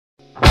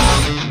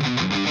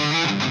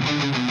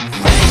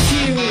Thank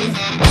you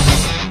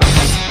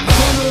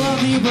for the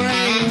love you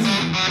bring.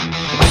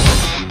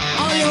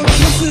 All your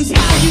kisses,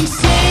 how you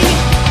sing,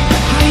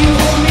 how you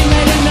hold me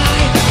late at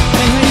night,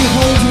 and how you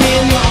hold me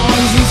in your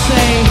arms and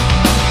say,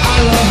 I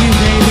love you,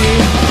 baby.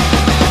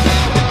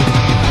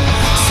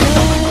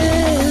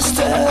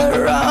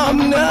 Sister, I'm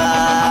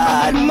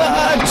not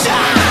much.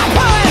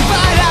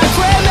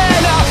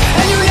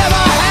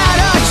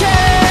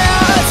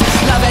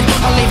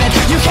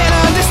 You can't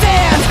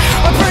understand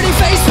a pretty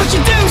face, what you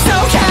do, so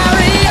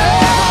carry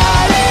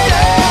on and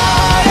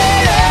on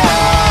and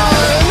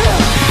on.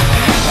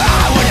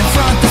 I wouldn't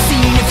front the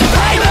scene if you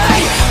pay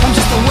me. I'm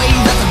just the way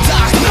that the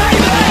doctor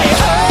made me.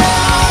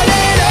 On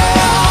and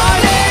on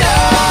and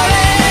on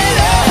and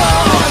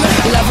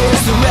on. Lover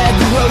is the red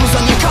rose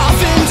on your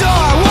coffin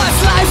door.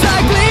 What's life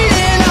like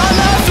bleeding on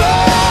the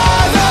floor,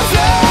 the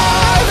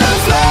floor, the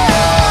floor?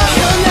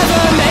 You'll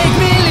never make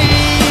me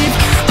leave.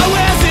 I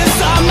wear this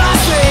on my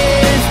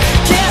sleeve.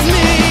 Give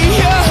me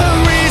a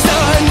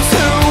reason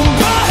to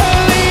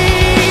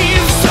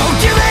believe. So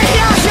give me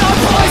all your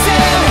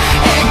poison,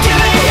 and give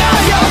me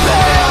all your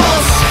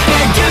pills,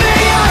 and give me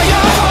all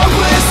your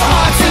hopeless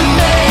heart to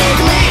make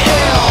me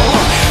ill.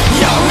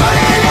 You're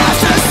running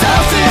after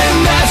something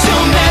that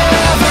you'll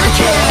never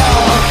kill.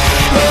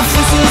 If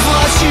this is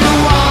what you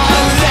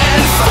want, then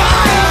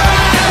fire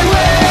at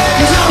will.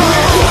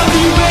 I love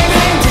you,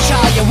 baby. Preach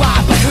all you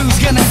want, but who's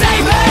gonna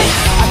save me?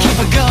 I keep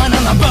a gun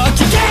on the book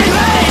you gave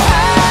me.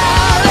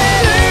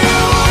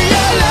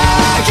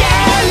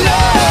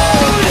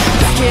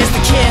 Is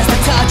the kiss, the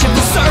touch of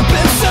the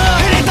serpent's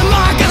son. It ain't the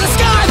mark of the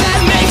scar that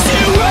makes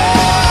you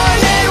run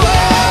and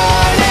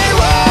run and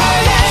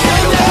run.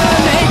 You'll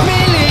never make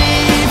me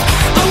leave.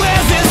 I wear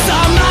this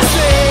on my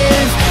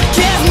sleeve.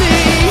 Give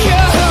me a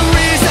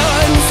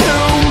reason to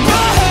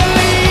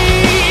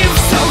believe.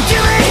 So give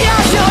me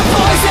all your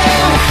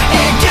poison,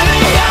 and give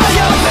me all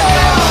your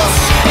pills,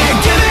 and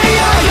give me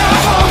all your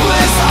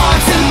hopeless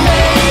heart to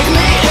make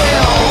me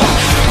ill.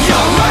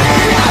 You're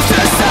running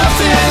after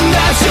something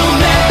that you'll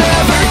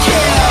never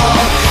kill.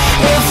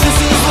 If this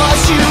is what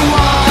you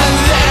want,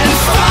 then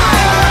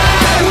fire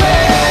at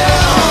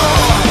will.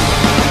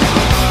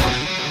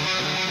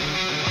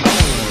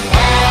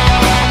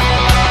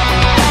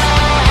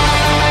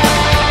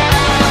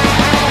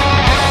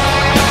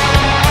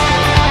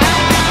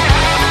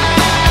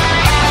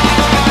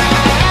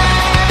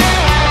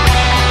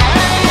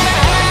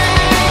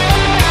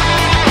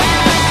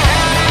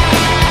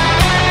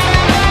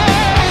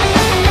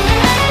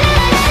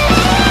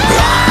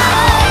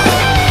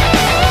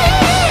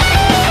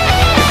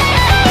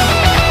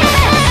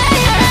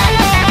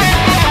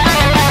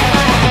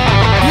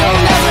 You'll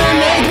never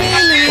make me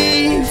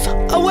leave.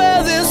 I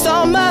wear this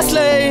on my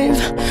sleeve.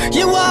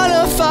 You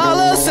wanna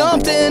follow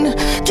something?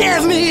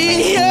 Give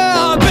me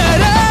your